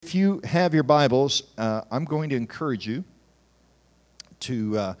if you have your Bibles, I'm going to encourage you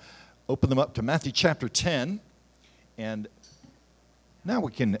to open them up to Matthew chapter 10, and now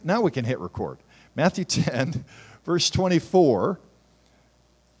we can hit record. Matthew 10, verse 24,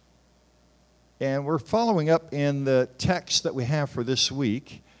 and we're following up in the text that we have for this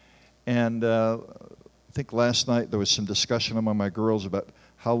week. And I think last night there was some discussion among my girls about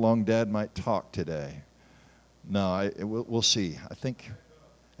how long Dad might talk today. No, we'll see. I think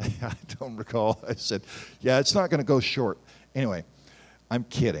I don't recall. I said, yeah, it's not going to go short. Anyway, I'm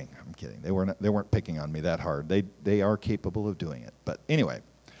kidding. They weren't picking on me that hard. They are capable of doing it. But anyway,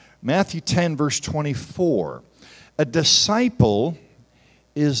 Matthew 10, verse 24. A disciple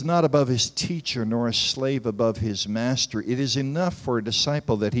is not above his teacher, nor a slave above his master. It is enough for a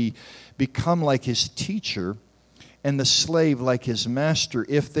disciple that he become like his teacher and the slave like his master.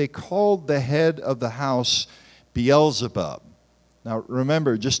 If they called the head of the house Beelzebub. Now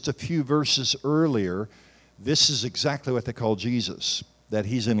remember, just a few verses earlier, this is exactly what they called Jesus, that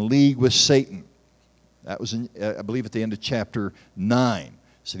he's in league with Satan. That was, I believe, at the end of chapter 9.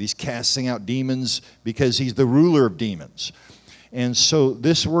 So he's casting out demons because he's the ruler of demons. And so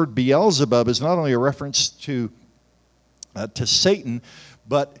this word Beelzebub is not only a reference to Satan,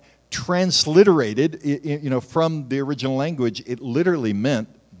 but transliterated, from the original language, it literally meant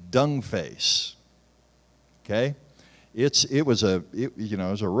dung face. Okay, it was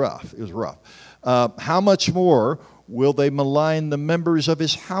rough. How much more will they malign the members of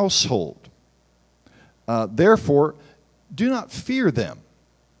his household? Therefore, do not fear them.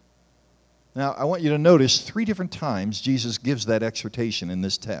 Now, I want you to notice 3 different times Jesus gives that exhortation in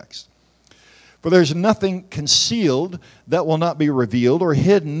this text. For there's nothing concealed that will not be revealed, or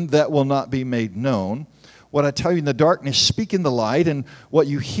hidden that will not be made known. What I tell you in the darkness, speak in the light, and what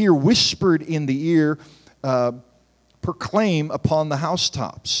you hear whispered in the ear, proclaim upon the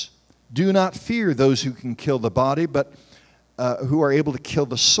housetops. Do not fear those who can kill the body, but who are able to kill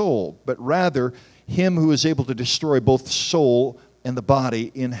the soul, but rather him who is able to destroy both the soul and the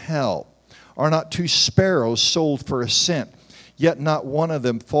body in hell. Are not 2 sparrows sold for a cent, yet not one of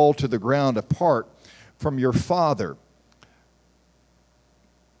them fall to the ground apart from your Father?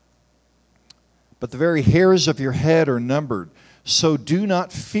 But the very hairs of your head are numbered. So do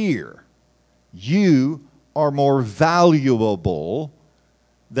not fear. You are more valuable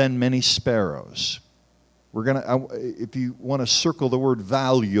than many sparrows. If you want to circle the word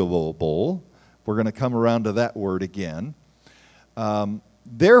valuable, we're going to come around to that word again.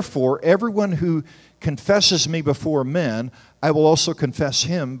 Therefore, everyone who confesses me before men, I will also confess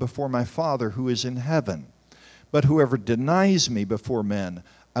him before my Father who is in heaven. But whoever denies me before men,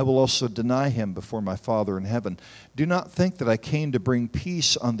 I will also deny him before my Father in heaven. Do not think that I came to bring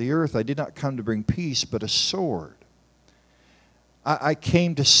peace on the earth. I did not come to bring peace, but a sword. I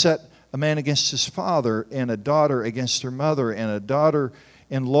came to set a man against his father, and a daughter against her mother, and a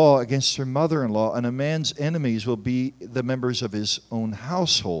daughter-in-law against her mother-in-law, and a man's enemies will be the members of his own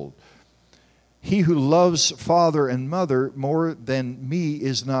household. He who loves father and mother more than me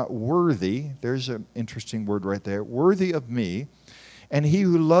is not worthy. There's an interesting word right there. Worthy of me. And he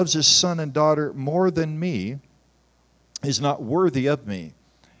who loves his son and daughter more than me is not worthy of me.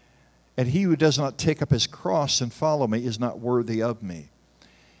 And he who does not take up his cross and follow me is not worthy of me.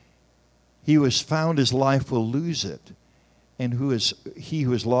 He who has found his life will lose it. And he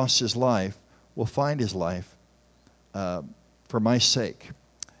who has lost his life will find his life for my sake.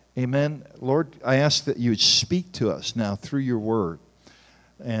 Amen. Lord, I ask that you would speak to us now through your word.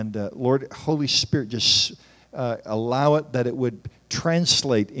 And Lord, Holy Spirit, just allow it that it would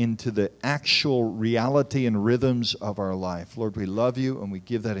translate into the actual reality and rhythms of our life. Lord, we love you, and we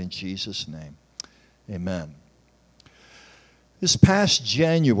give that in Jesus' name. Amen. This past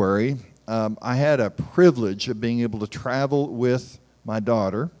January, I had a privilege of being able to travel with my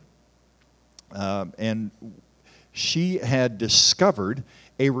daughter, and she had discovered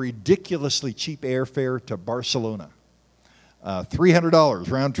a ridiculously cheap airfare to Barcelona,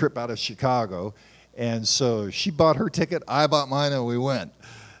 $300 round trip out of Chicago. And so she bought her ticket, I bought mine, and we went.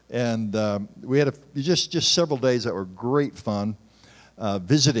 And we had just several days that were great fun,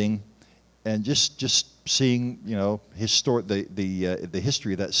 visiting and just seeing, the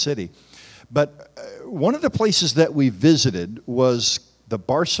history of that city. But one of the places that we visited was the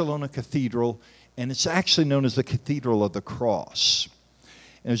Barcelona Cathedral, and it's actually known as the Cathedral of the Cross.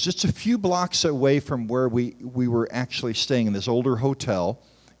 And it was just a few blocks away from where we were actually staying in this older hotel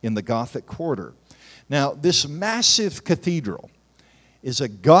in the Gothic Quarter. Now, this massive cathedral is a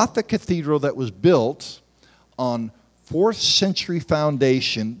Gothic cathedral that was built on 4th century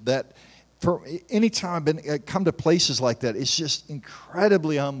foundation that for any time I've come to places like that, it's just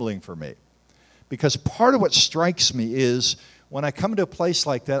incredibly humbling for me. Because part of what strikes me is when I come to a place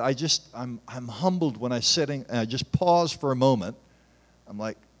like that, I'm humbled when I'm sitting and I just pause for a moment. I'm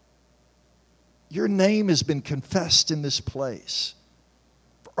like, your name has been confessed in this place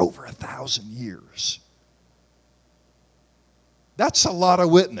for over 1,000 years. That's a lot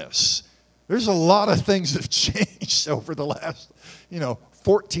of witness. There's a lot of things that have changed over the last,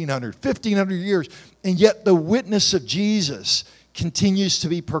 1,400, 1,500 years. And yet the witness of Jesus continues to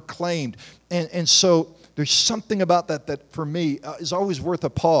be proclaimed. And so there's something about that for me is always worth a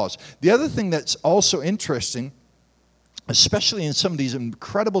pause. The other thing that's also interesting, especially in some of these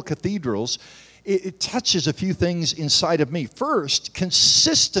incredible cathedrals, it touches a few things inside of me. First,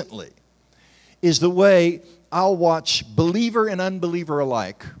 consistently, is the way I'll watch believer and unbeliever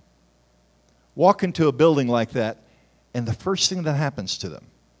alike walk into a building like that, and the first thing that happens to them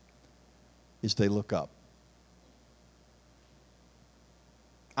is they look up.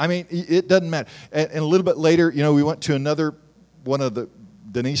 I mean, it doesn't matter. And a little bit later, we went to one of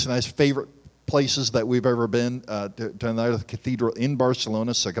Denise and I's favorite places that we've ever been, to another cathedral in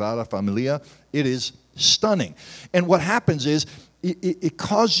Barcelona, Sagrada Familia. It is stunning. And what happens is, it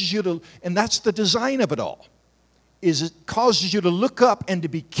causes you to, and that's the design of it all, is it causes you to look up and to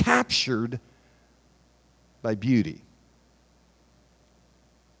be captured by beauty.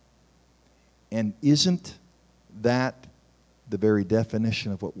 And isn't that the very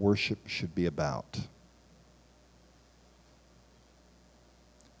definition of what worship should be about?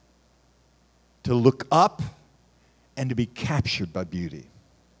 To look up and to be captured by beauty.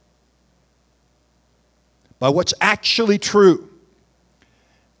 By what's actually true.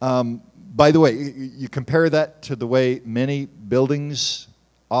 By the way, you compare that to the way many buildings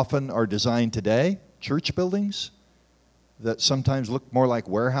often are designed today, church buildings, that sometimes look more like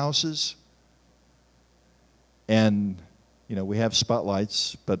warehouses. And, we have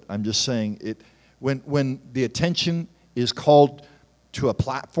spotlights, but I'm just saying, when the attention is called to a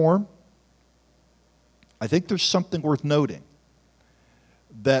platform, I think there's something worth noting,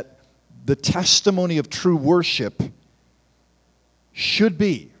 that the testimony of true worship should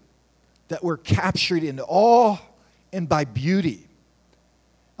be that we're captured in awe and by beauty.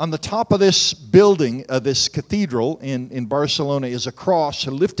 On the top of this building, this cathedral in Barcelona, is a cross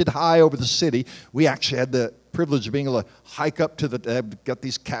lifted high over the city. We actually had the privilege of being able to hike up to they've got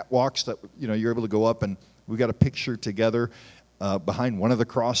these catwalks that, you're able to go up, and we got a picture together behind one of the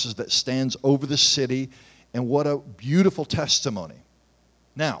crosses that stands over the city. And what a beautiful testimony.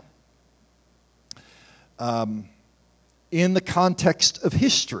 Now, in the context of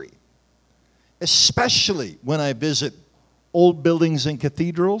history, especially when I visit old buildings and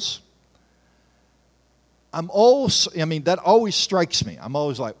cathedrals, that always strikes me. I'm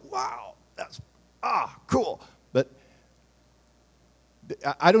always like, wow, that's, cool. But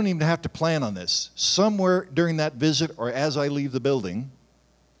I don't even have to plan on this. Somewhere during that visit or as I leave the building,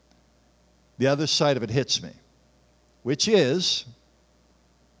 the other side of it hits me, which is,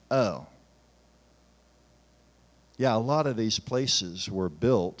 yeah, a lot of these places were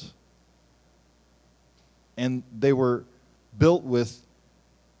built, and they were built with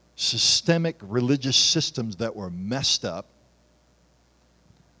systemic religious systems that were messed up.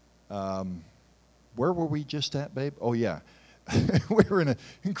 Where were we just at, babe? Oh, yeah. We were in an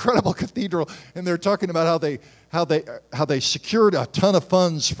incredible cathedral, and they're talking about how they secured a ton of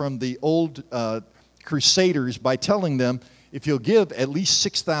funds from the old crusaders by telling them, if you'll give at least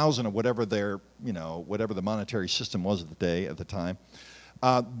 6,000 or whatever whatever the monetary system was at the time,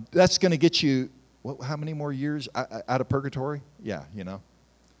 that's going to get you how many more years out of purgatory? Yeah, And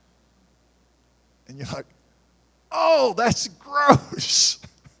you're like, oh, that's gross.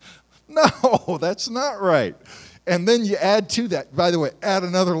 No, that's not right. And then you add to that, by the way, add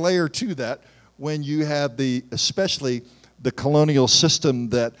another layer to that when you have especially the colonial system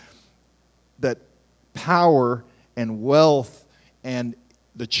that power and wealth, and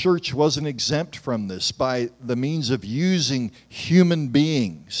the church wasn't exempt from this by the means of using human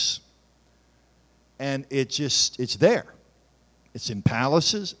beings. And it's there. It's in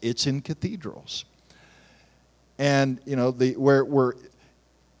palaces, it's in cathedrals. And, where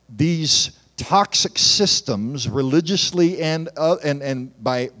these toxic systems, religiously and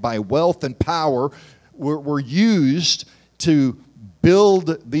by wealth and power, were used to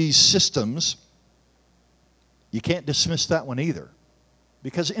build these systems. You can't dismiss that one either.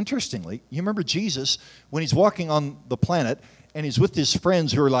 Because interestingly, you remember Jesus, when he's walking on the planet, and he's with his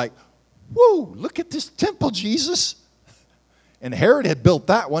friends who are like, whoa, look at this temple, Jesus. And Herod had built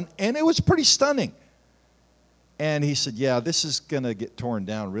that one, and it was pretty stunning. And he said, yeah, this is going to get torn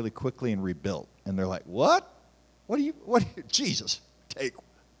down really quickly and rebuilt. And they're like, what? Jesus,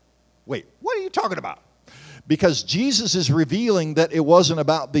 wait, what are you talking about? Because Jesus is revealing that it wasn't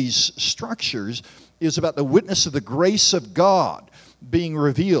about these structures. It was about the witness of the grace of God being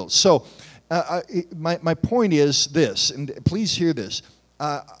revealed. So my point is this, and please hear this.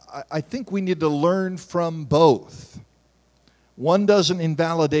 I think we need to learn from both. One doesn't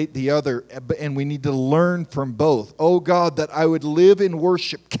invalidate the other, and we need to learn from both. Oh God, that I would live in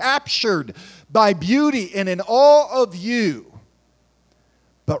worship, captured by beauty and in awe of you,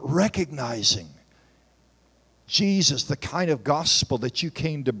 but recognizing Jesus, the kind of gospel that you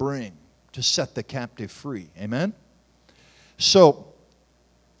came to bring to set the captive free. Amen? So,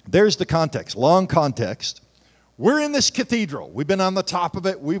 there's the context, long context. We're in this cathedral. We've been on the top of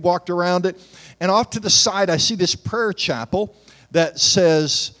it. We walked around it. And off to the side, I see this prayer chapel that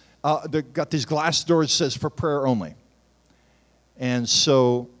says, they've got these glass doors that says for prayer only. And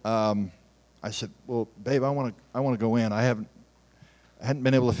so I said, well, babe, I want to go in. I hadn't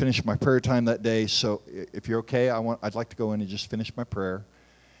been able to finish my prayer time that day, so if you're okay, I'd like to go in and just finish my prayer.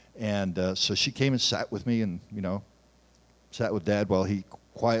 And so she came and sat with me and, sat with Dad while he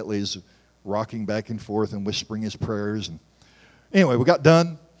quietly is rocking back and forth and whispering his prayers. And anyway, we got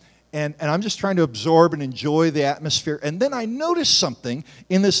done, and I'm just trying to absorb and enjoy the atmosphere. And then I noticed something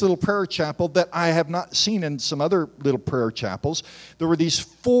in this little prayer chapel that I have not seen in some other little prayer chapels. There were these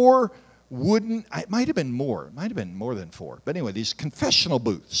 4 wooden, it might have been more than 4. But anyway, these confessional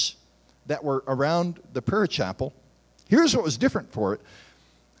booths that were around the prayer chapel. Here's what was different for it.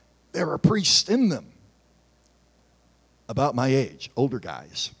 There were priests in them about my age, older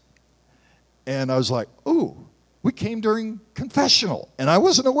guys. And I was like, ooh, we came during confessional, and I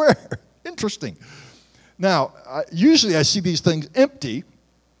wasn't aware. Interesting. Now, usually I see these things empty,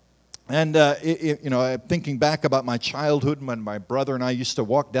 and I'm thinking back about my childhood when my brother and I used to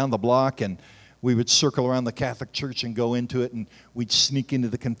walk down the block, and we would circle around the Catholic Church and go into it, and we'd sneak into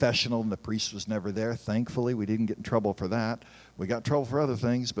the confessional, and the priest was never there. Thankfully, we didn't get in trouble for that. We got in trouble for other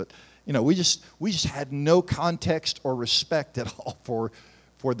things, but we just had no context or respect at all for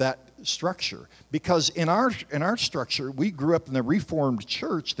that structure. Because in our structure, we grew up in the Reformed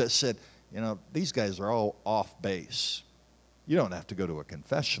church that said, these guys are all off base. You don't have to go to a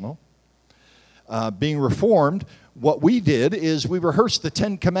confessional. Being Reformed, what we did is we rehearsed the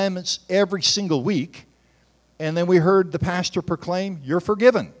 10 Commandments every single week, and then we heard the pastor proclaim, you're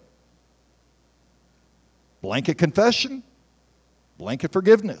forgiven. Blanket confession, blanket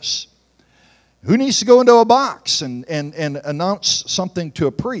forgiveness. Who needs to go into a box and announce something to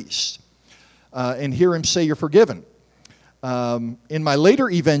a priest and hear him say you're forgiven? In my later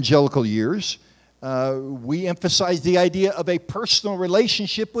evangelical years, we emphasized the idea of a personal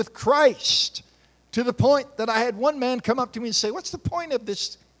relationship with Christ, to the point that I had one man come up to me and say, what's the point of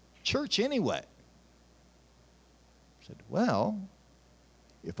this church anyway? I said, well,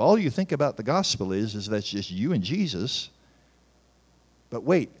 if all you think about the gospel is that's just you and Jesus, but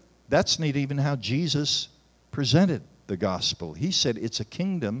wait, that's not even how Jesus presented the gospel. He said it's a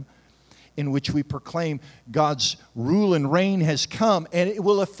kingdom in which we proclaim God's rule and reign has come, and it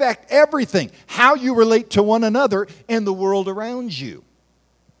will affect everything, how you relate to one another and the world around you.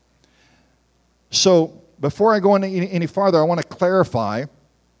 So before I go any farther, I want to clarify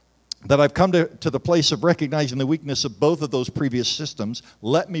that I've come to the place of recognizing the weakness of both of those previous systems.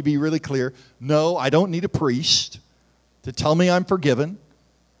 Let me be really clear. No, I don't need a priest to tell me I'm forgiven.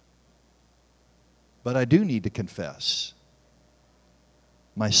 But I do need to confess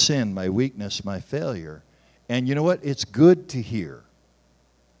my sin, my weakness, my failure. And you know what? It's good to hear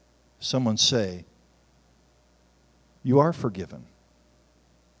someone say, you are forgiven.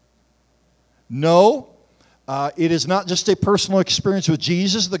 No, it is not just a personal experience with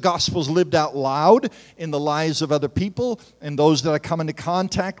Jesus. The gospel is lived out loud in the lives of other people and those that I come into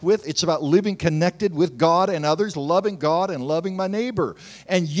contact with. It's about living connected with God and others, loving God and loving my neighbor.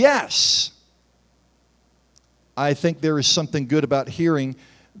 And yes, I think there is something good about hearing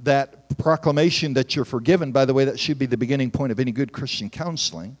that proclamation that you're forgiven. By the way, that should be the beginning point of any good Christian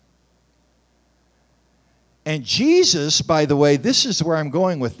counseling. And Jesus, by the way, this is where I'm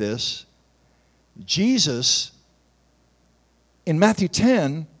going with this. Jesus, in Matthew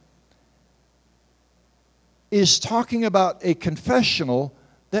 10, is talking about a confessional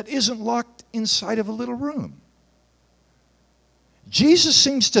that isn't locked inside of a little room. Jesus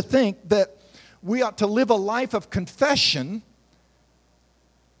seems to think that we ought to live a life of confession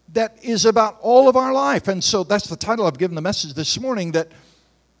that is about all of our life. And so that's the title I've given the message this morning, that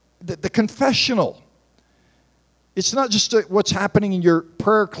the confessional. It's not just what's happening in your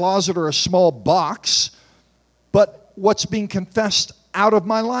prayer closet or a small box. but what's being confessed out of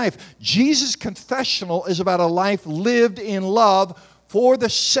my life. Jesus' confessional is about a life lived in love for the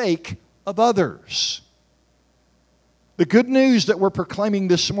sake of others. The good news that we're proclaiming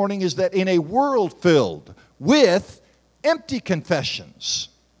this morning is that in a world filled with empty confessions,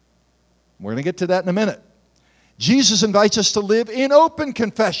 we're going to get to that in a minute, Jesus invites us to live in open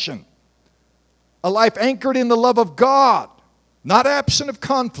confession, a life anchored in the love of God, not absent of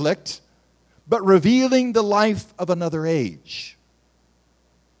conflict, but revealing the life of another age.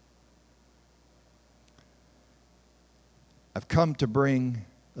 I've come to bring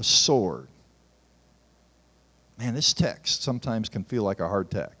a sword. Man, this text sometimes can feel like a hard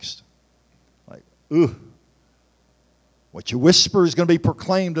text. Like, ooh, what you whisper is going to be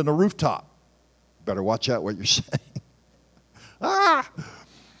proclaimed on the rooftop. Better watch out what you're saying.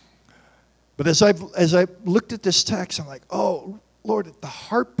 But as I looked at this text, I'm like, oh, Lord, the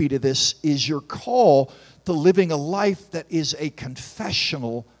heartbeat of this is your call to living a life that is a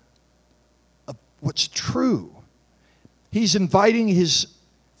confessional of what's true. He's inviting his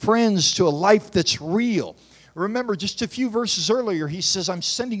friends to a life that's real. Remember, just a few verses earlier, he says, I'm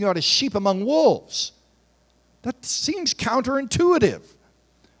sending you out as sheep among wolves. That seems counterintuitive.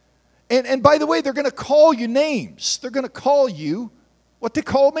 And by the way, they're going to call you names. They're going to call you what they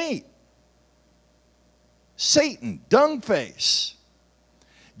call me. Satan, dung face.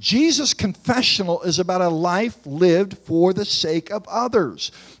 Jesus' confessional is about a life lived for the sake of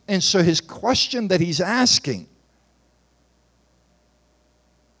others. And so his question that he's asking,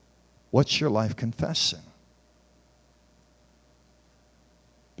 what's your life confessing?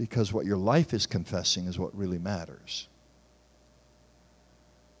 Because what your life is confessing is what really matters.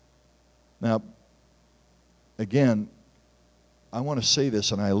 Now, again, I want to say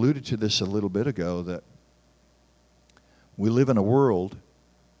this, and I alluded to this a little bit ago, that we live in a world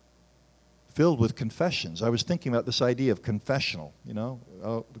filled with confessions. I was thinking about this idea of confessional,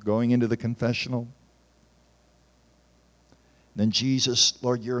 going into the confessional. Then Jesus,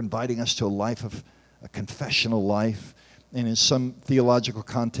 Lord, you're inviting us to a life of a confessional life. And in some theological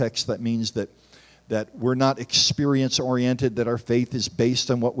context, that means that we're not experience-oriented, that our faith is based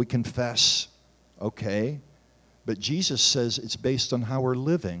on what we confess. Okay. But Jesus says it's based on how we're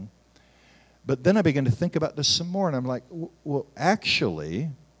living. But then I began to think about this some more, and I'm like, well, actually,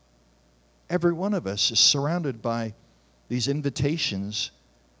 every one of us is surrounded by these invitations.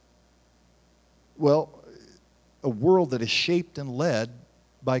 Well, a world that is shaped and led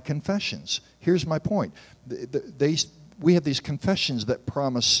by confessions. Here's my point. We have these confessions that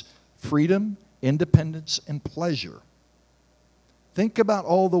promise freedom, independence, and pleasure. Think about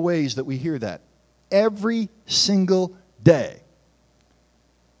all the ways that we hear that every single day.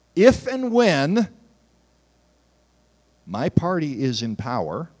 If and when my party is in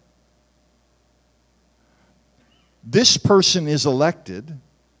power, this person is elected,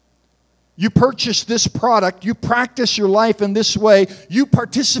 you purchase this product, you practice your life in this way, you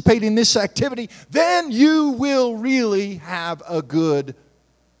participate in this activity, then you will really have a good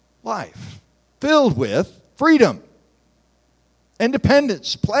life filled with freedom,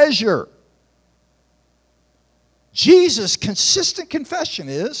 independence, pleasure. Jesus' consistent confession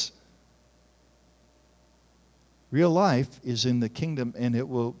is real life is in the kingdom and it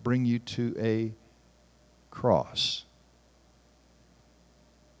will bring you to a cross.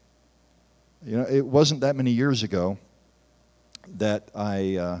 It wasn't that many years ago that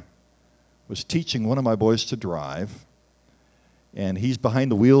I was teaching one of my boys to drive, and he's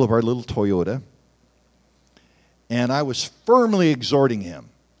behind the wheel of our little Toyota, and I was firmly exhorting him,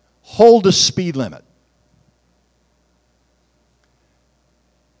 hold the speed limit.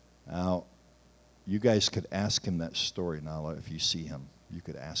 Now, you guys could ask him that story now if you see him. You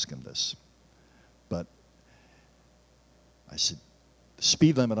could ask him this. But I said, the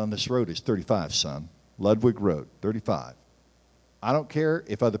speed limit on this road is 35, son. Ludwig Road, 35. I don't care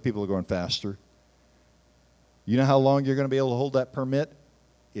if other people are going faster. You know how long you're going to be able to hold that permit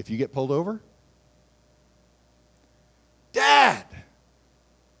if you get pulled over? Dad!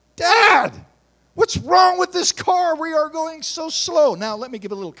 What's wrong with this car? We are going so slow. Now, let me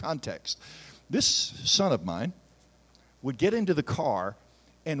give a little context. This son of mine would get into the car,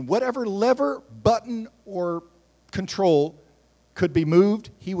 and whatever lever, button, or control could be moved,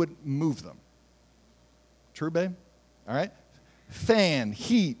 he would move them. True, babe? All right? Fan,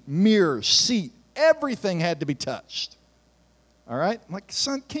 heat, mirror, seat, everything had to be touched. All right? I'm like,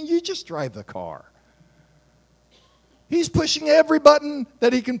 son, can you just drive the car? He's pushing every button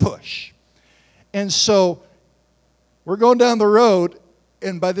that he can push. And so we're going down the road,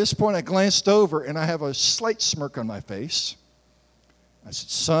 and by this point I glanced over, and I have a slight smirk on my face. I said,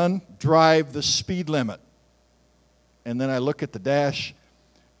 son, drive the speed limit. And then I look at the dash,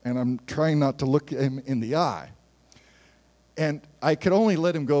 and I'm trying not to look him in the eye. And I could only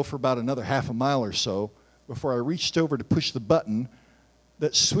let him go for about another half a mile or so before I reached over to push the button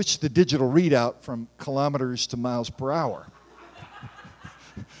that switched the digital readout from kilometers to miles per hour.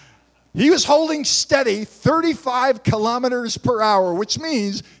 He was holding steady 35 kilometers per hour, which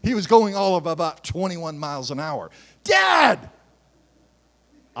means he was going all of about 21 miles an hour. Dad!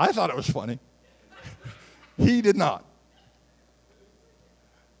 I thought it was funny. He did not.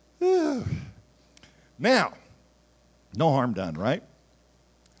 Now, no harm done, right?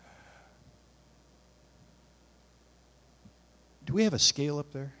 Do we have a scale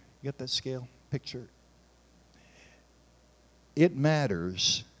up there? You got that scale picture? It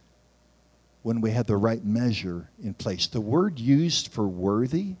matters when we have the right measure in place. The word used for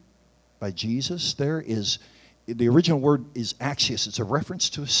worthy by Jesus there is, the original word is axios. It's a reference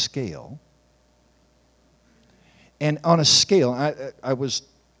to a scale. And on a scale, I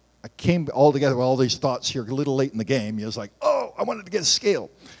came all together with all these thoughts here a little late in the game. I was like, oh, I wanted to get a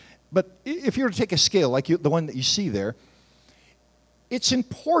scale. But if you were to take a scale like the one that you see there, it's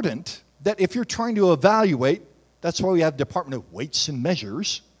important that if you're trying to evaluate, that's why we have Department of Weights and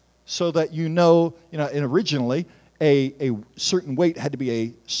Measures, so that and originally a certain weight had to be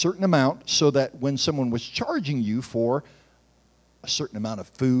a certain amount so that when someone was charging you for a certain amount of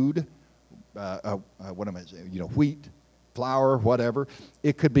food, wheat, flour, whatever,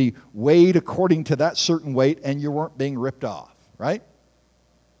 it could be weighed according to that certain weight and you weren't being ripped off, right?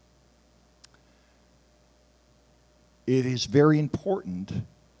 It is very important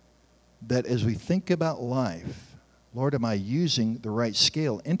that as we think about life, Lord, am I using the right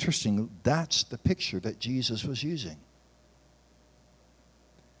scale? Interesting, that's the picture that Jesus was using.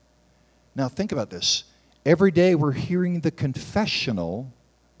 Now think about this. Every day we're hearing the confessional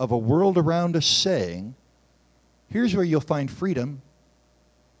of a world around us saying, here's where you'll find freedom,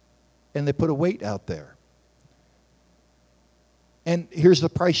 and they put a weight out there. And here's the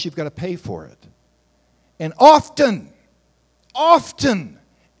price you've got to pay for it. And often,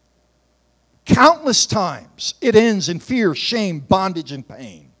 countless times, it ends in fear, shame, bondage, and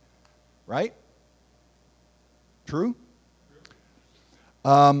pain. Right? True?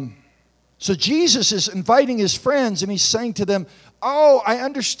 So Jesus is inviting his friends, and he's saying to them, oh, I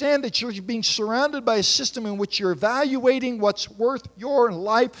understand that you're being surrounded by a system in which you're evaluating what's worth your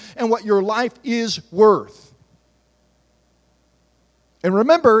life and what your life is worth. And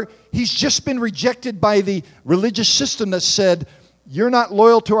remember, he's just been rejected by the religious system that said, you're not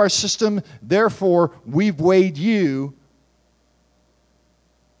loyal to our system, therefore we've weighed you.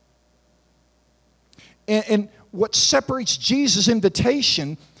 And what separates Jesus'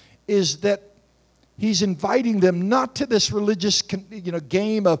 invitation is that he's inviting them not to this religious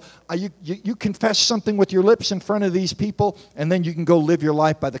game of you confess something with your lips in front of these people and then you can go live your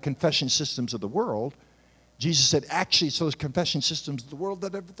life by the confession systems of the world. Jesus said, actually, it's those confession systems of the world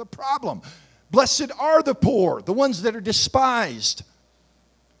that are the problem. Blessed are the poor, the ones that are despised.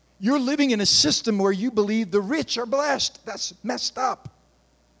 You're living in a system where you believe the rich are blessed. That's messed up.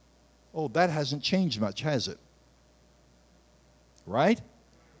 Oh, that hasn't changed much, has it? Right?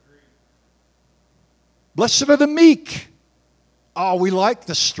 Blessed are the meek. Oh, we like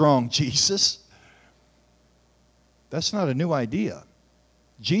the strong Jesus. That's not a new idea.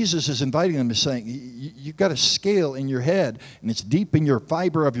 Jesus is inviting them, is saying, you've got a scale in your head, and it's deep in your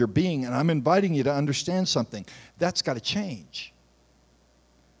fiber of your being, and I'm inviting you to understand something. That's got to change.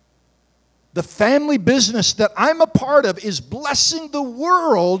 The family business that I'm a part of is blessing the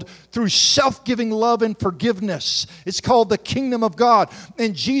world through self-giving love and forgiveness. It's called the kingdom of God.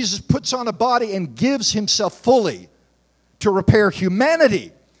 And Jesus puts on a body and gives himself fully to repair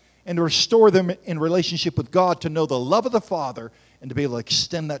humanity and to restore them in relationship with God, to know the love of the Father and to be able to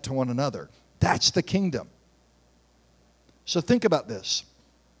extend that to one another. That's the kingdom. So think about this.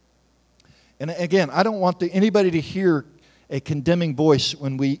 And again, I don't want anybody to hear a condemning voice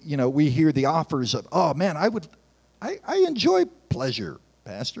when we hear the offers of, oh man, I enjoy pleasure,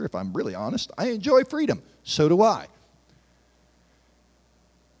 Pastor, if I'm really honest. I enjoy freedom. So do I.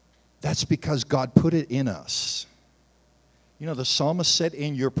 That's because God put it in us. The psalmist said,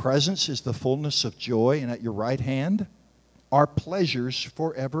 in your presence is the fullness of joy, and at your right hand are pleasures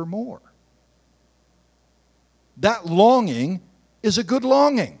forevermore. That longing is a good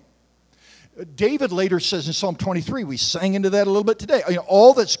longing. David later says in Psalm 23, we sang into that a little bit today,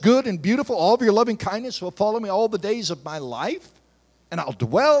 all that's good and beautiful, all of your loving kindness will follow me all the days of my life, and I'll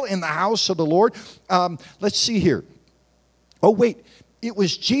dwell in the house of the Lord. Let's see here. Oh, wait. It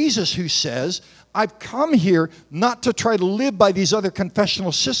was Jesus who says, I've come here not to try to live by these other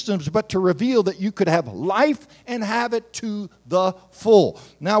confessional systems, but to reveal that you could have life and have it to the full.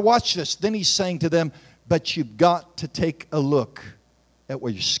 Now watch this. Then he's saying to them, but you've got to take a look at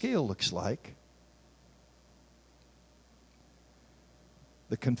what your scale looks like.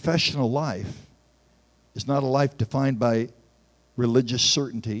 The confessional life is not a life defined by religious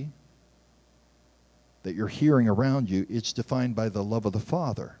certainty that you're hearing around you. It's defined by the love of the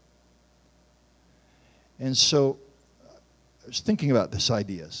Father. And so I was thinking about these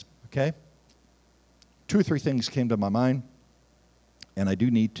ideas, okay? 2 or 3 things came to my mind, and I do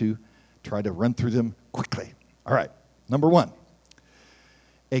need to try to run through them quickly. All right, number 1,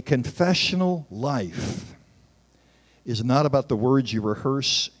 a confessional life is not about the words you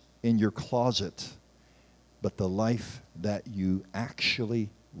rehearse in your closet, but the life that you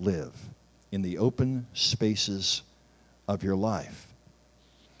actually live in the open spaces of your life.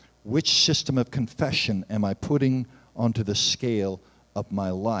 Which system of confession am I putting onto the scale of my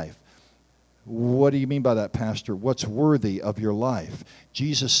life? What do you mean by that, Pastor? What's worthy of your life?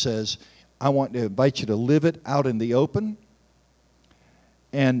 Jesus says, I want to invite you to live it out in the open.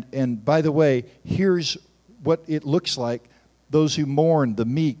 And by the way, here's what it looks like. Those who mourn, the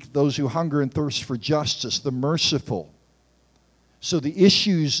meek, those who hunger and thirst for justice, the merciful. So the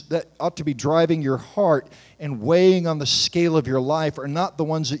issues that ought to be driving your heart and weighing on the scale of your life are not the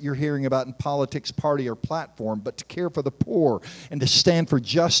ones that you're hearing about in politics, party, or platform, but to care for the poor and to stand for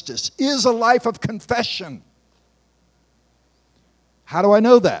justice is a life of confession. How do I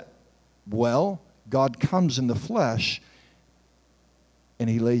know that? Well, God comes in the flesh and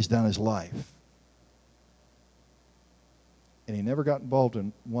he lays down his life. And he never got involved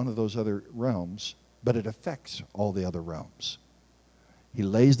in one of those other realms, but it affects all the other realms. He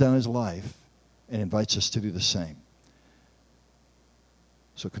lays down his life and invites us to do the same.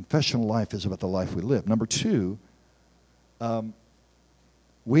 So confessional life is about the life we live. Number 2,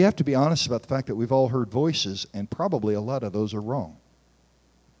 we have to be honest about the fact that we've all heard voices, and probably a lot of those are wrong.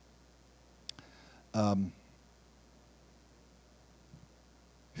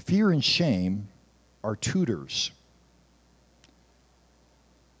 Fear and shame are tutors.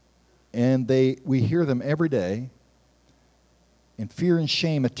 And we hear them every day. And fear and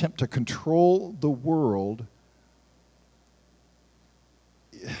shame attempt to control the world.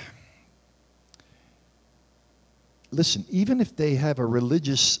 Listen, even if they have a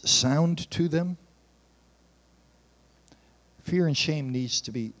religious sound to them, fear and shame needs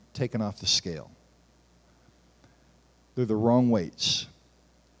to be taken off the scale. They're the wrong weights.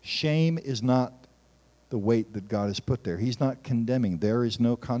 Shame is not the weight that God has put there. He's not condemning. There is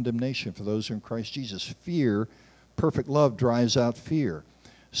no condemnation for those who are in Christ Jesus. Fear, perfect love drives out fear.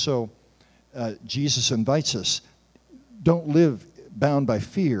 So Jesus invites us, don't live bound by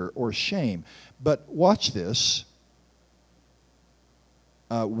fear or shame. But watch this.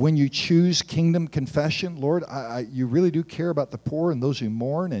 When you choose kingdom confession, Lord, you really do care about the poor and those who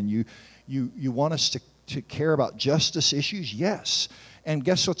mourn, and you want us to care about justice issues? Yes. And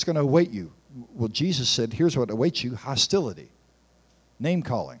guess what's going to await you? Well, Jesus said, here's what awaits you: hostility,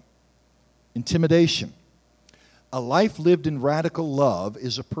 name-calling, intimidation. A life lived in radical love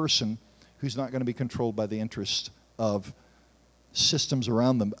is a person who's not going to be controlled by the interests of systems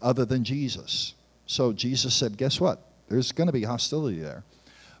around them other than Jesus. So Jesus said, guess what? There's going to be hostility there.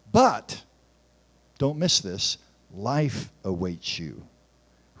 But, don't miss this, life awaits you.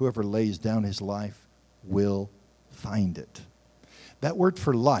 Whoever lays down his life will find it. That word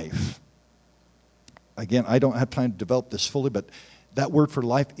for life, again, I don't have time to develop this fully, but that word for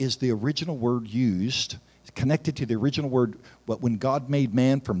life is the original word used, connected to the original word, but when God made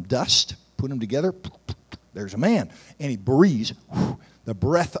man from dust, put them together, there's a man. And he breathes the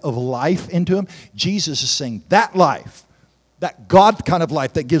breath of life into him. Jesus is saying that life, that God kind of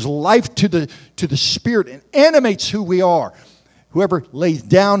life that gives life to the Spirit and animates who we are. Whoever lays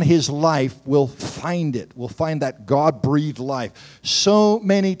down his life will find it, will find that God-breathed life. So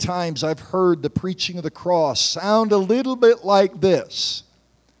many times I've heard the preaching of the cross sound a little bit like this.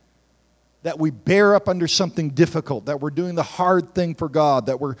 That we bear up under something difficult, that we're doing the hard thing for God,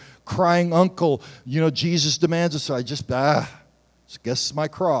 that we're crying, uncle, Jesus demands us, so I guess it's my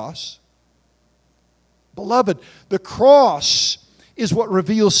cross. Beloved, the cross is what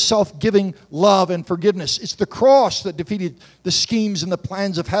reveals self-giving love and forgiveness. It's the cross that defeated the schemes and the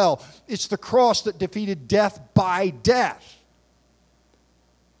plans of hell. It's the cross that defeated death by death.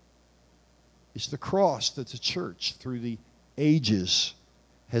 It's the cross that the church, through the ages,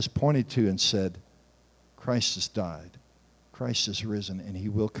 has pointed to and said, Christ has died, Christ has risen, and he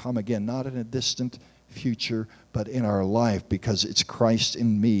will come again, not in a distant future, but in our life, because it's Christ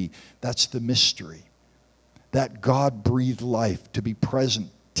in me. That's the mystery. That God-breathed life to be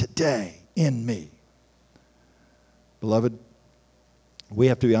present today in me. Beloved, we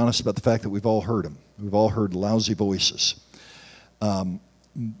have to be honest about the fact that we've all heard them. We've all heard lousy voices.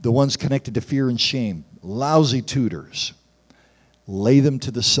 The ones connected to fear and shame, lousy tutors. Lay them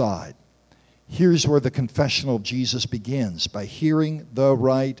to the side. Here's where the confessional of Jesus begins, by hearing the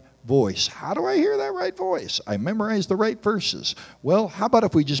right voice. How do I hear that right voice? I memorize the right verses. Well, how about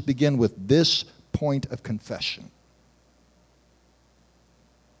if we just begin with this point of confession?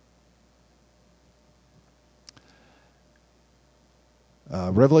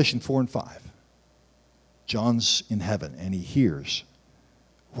 Revelation 4 and 5. John's in heaven, and he hears,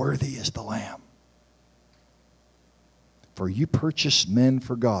 "Worthy is the Lamb. For you purchased men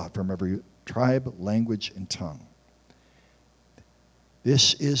for God from every tribe, language, and tongue."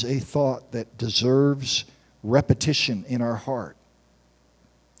 This is a thought that deserves repetition in our heart.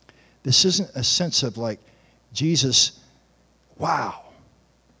 This isn't a sense of like, Jesus, wow,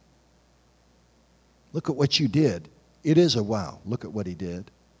 look at what you did. It is a wow, look at what he did.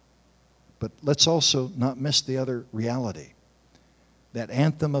 But let's also not miss the other reality. That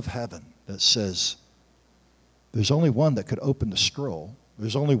anthem of heaven that says, there's only one that could open the scroll.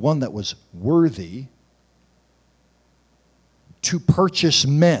 There's only one that was worthy to purchase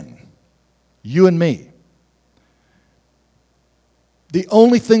men, you and me. The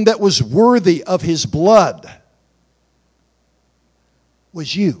only thing that was worthy of his blood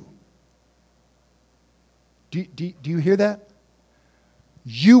was you. Do you hear that?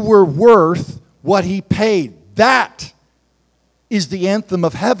 You were worth what he paid. That is the anthem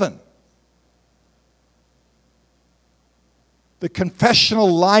of heaven. The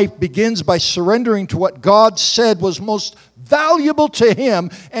confessional life begins by surrendering to what God said was most valuable to him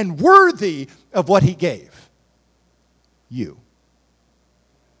and worthy of what he gave. You.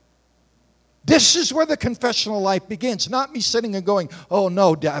 This is where the confessional life begins. Not me sitting and going, oh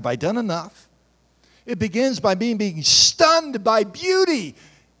no, have I done enough? It begins by me being stunned by beauty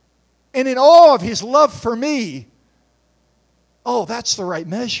and in awe of his love for me. Oh, that's the right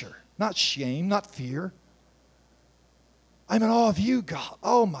measure. Not shame, not fear. I'm in awe of you, God.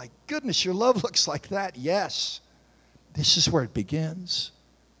 Oh my goodness, your love looks like that. Yes. This is where it begins.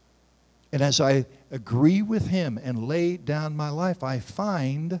 And as I agree with him and lay down my life, I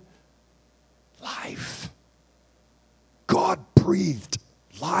find life. God-breathed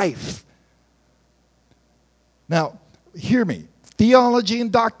life. Now, hear me. Theology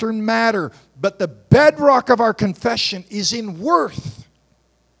and doctrine matter, but the bedrock of our confession is in worth.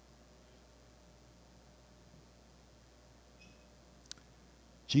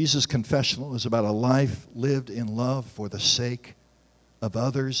 Jesus' confessional is about a life lived in love for the sake of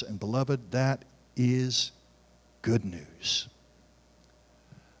others. And beloved, that is good news.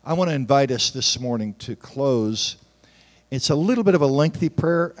 I want to invite us this morning to close. It's a little bit of a lengthy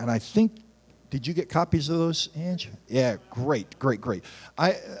prayer, and I think, did you get copies of those, Ange? Yeah, great.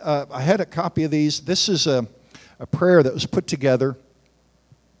 I had a copy of these. This is a prayer that was put together.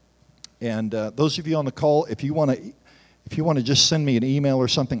 And those of you on the call, if you want to just send me an email or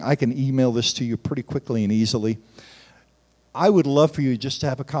something, I can email this to you pretty quickly and easily. I would love for you just to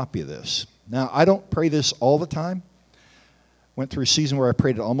have a copy of this. Now, I don't pray this all the time. Went through a season where I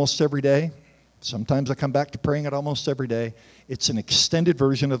prayed it almost every day. Sometimes I come back to praying it almost every day. It's an extended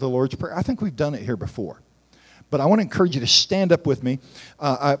version of the Lord's Prayer. I think we've done it here before. But I want to encourage you to stand up with me.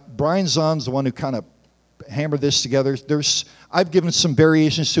 Brian Zahn's the one who kind of hammered this together. I've given some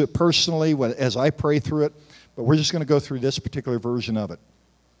variations to it personally as I pray through it. But we're just going to go through this particular version of it.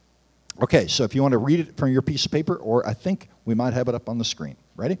 Okay, so if you want to read it from your piece of paper, or I think we might have it up on the screen.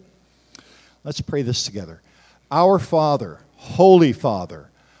 Ready? Let's pray this together. Our Father, Holy Father,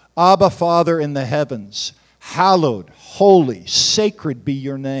 Abba Father in the heavens, hallowed, holy, sacred be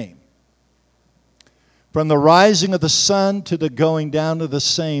your name. From the rising of the sun to the going down of the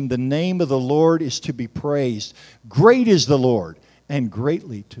same, the name of the Lord is to be praised. Great is the Lord, and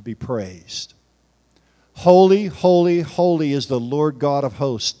greatly to be praised. Holy, holy, holy is the Lord God of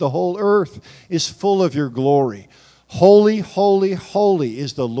hosts. The whole earth is full of your glory. Holy, holy, holy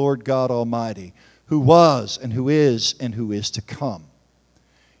is the Lord God Almighty, who was and who is to come.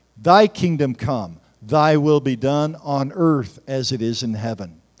 Thy kingdom come, thy will be done on earth as it is in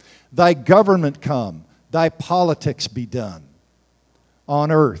heaven. Thy government come, thy politics be done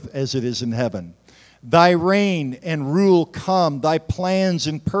on earth as it is in heaven. Thy reign and rule come, thy plans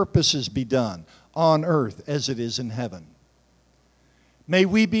and purposes be done on earth as it is in heaven. May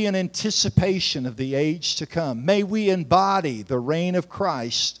we be in anticipation of the age to come. May we embody the reign of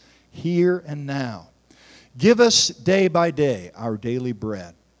Christ here and now. Give us day by day our daily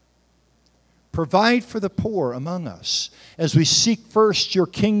bread. Provide for the poor among us. As we seek first your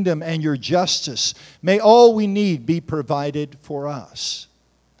kingdom and your justice, may all we need be provided for us.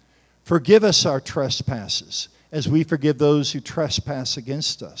 Forgive us our trespasses, as we forgive those who trespass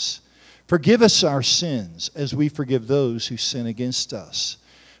against us. Forgive us our sins, as we forgive those who sin against us.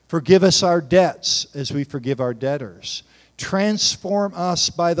 Forgive us our debts, as we forgive our debtors. Transform us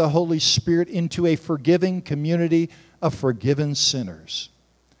by the Holy Spirit into a forgiving community of forgiven sinners.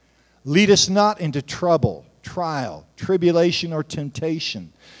 Lead us not into trouble, trial, tribulation, or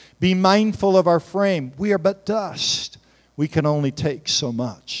temptation. Be mindful of our frame. We are but dust. We can only take so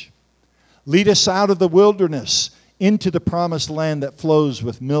much. Lead us out of the wilderness into the promised land that flows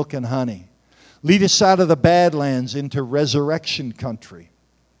with milk and honey. Lead us out of the badlands into resurrection country.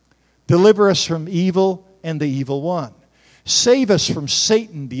 Deliver us from evil and the evil one. Save us from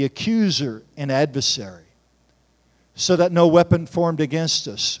Satan, the accuser and adversary, so that no weapon formed against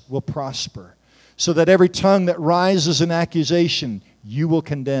us will prosper, so that every tongue that rises in accusation you will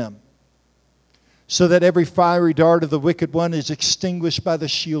condemn, so that every fiery dart of the wicked one is extinguished by the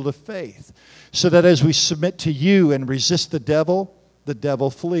shield of faith, so that as we submit to you and resist the devil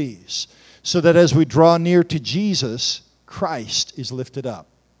flees, so that as we draw near to Jesus, Christ is lifted up.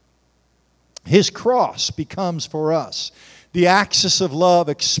 His cross becomes for us the axis of love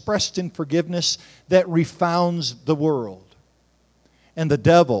expressed in forgiveness that refounds the world. And the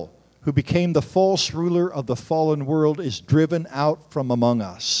devil, who became the false ruler of the fallen world, is driven out from among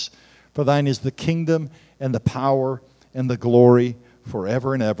us. For thine is the kingdom and the power and the glory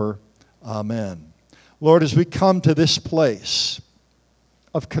forever and ever. Amen. Lord, as we come to this place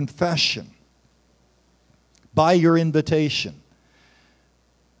of confession, by your invitation,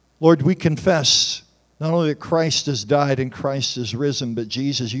 Lord, we confess not only that Christ has died and Christ has risen, but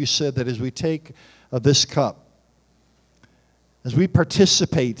Jesus, you said that as we take of this cup, as we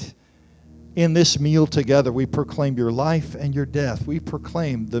participate in this meal together, we proclaim your life and your death. We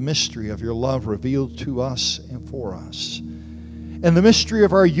proclaim the mystery of your love revealed to us and for us, and the mystery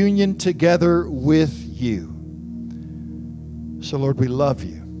of our union together with you. So, Lord, we love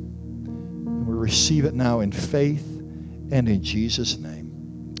you, and we receive it now in faith and in Jesus' name.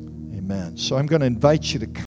 Amen. So I'm going to invite you to come.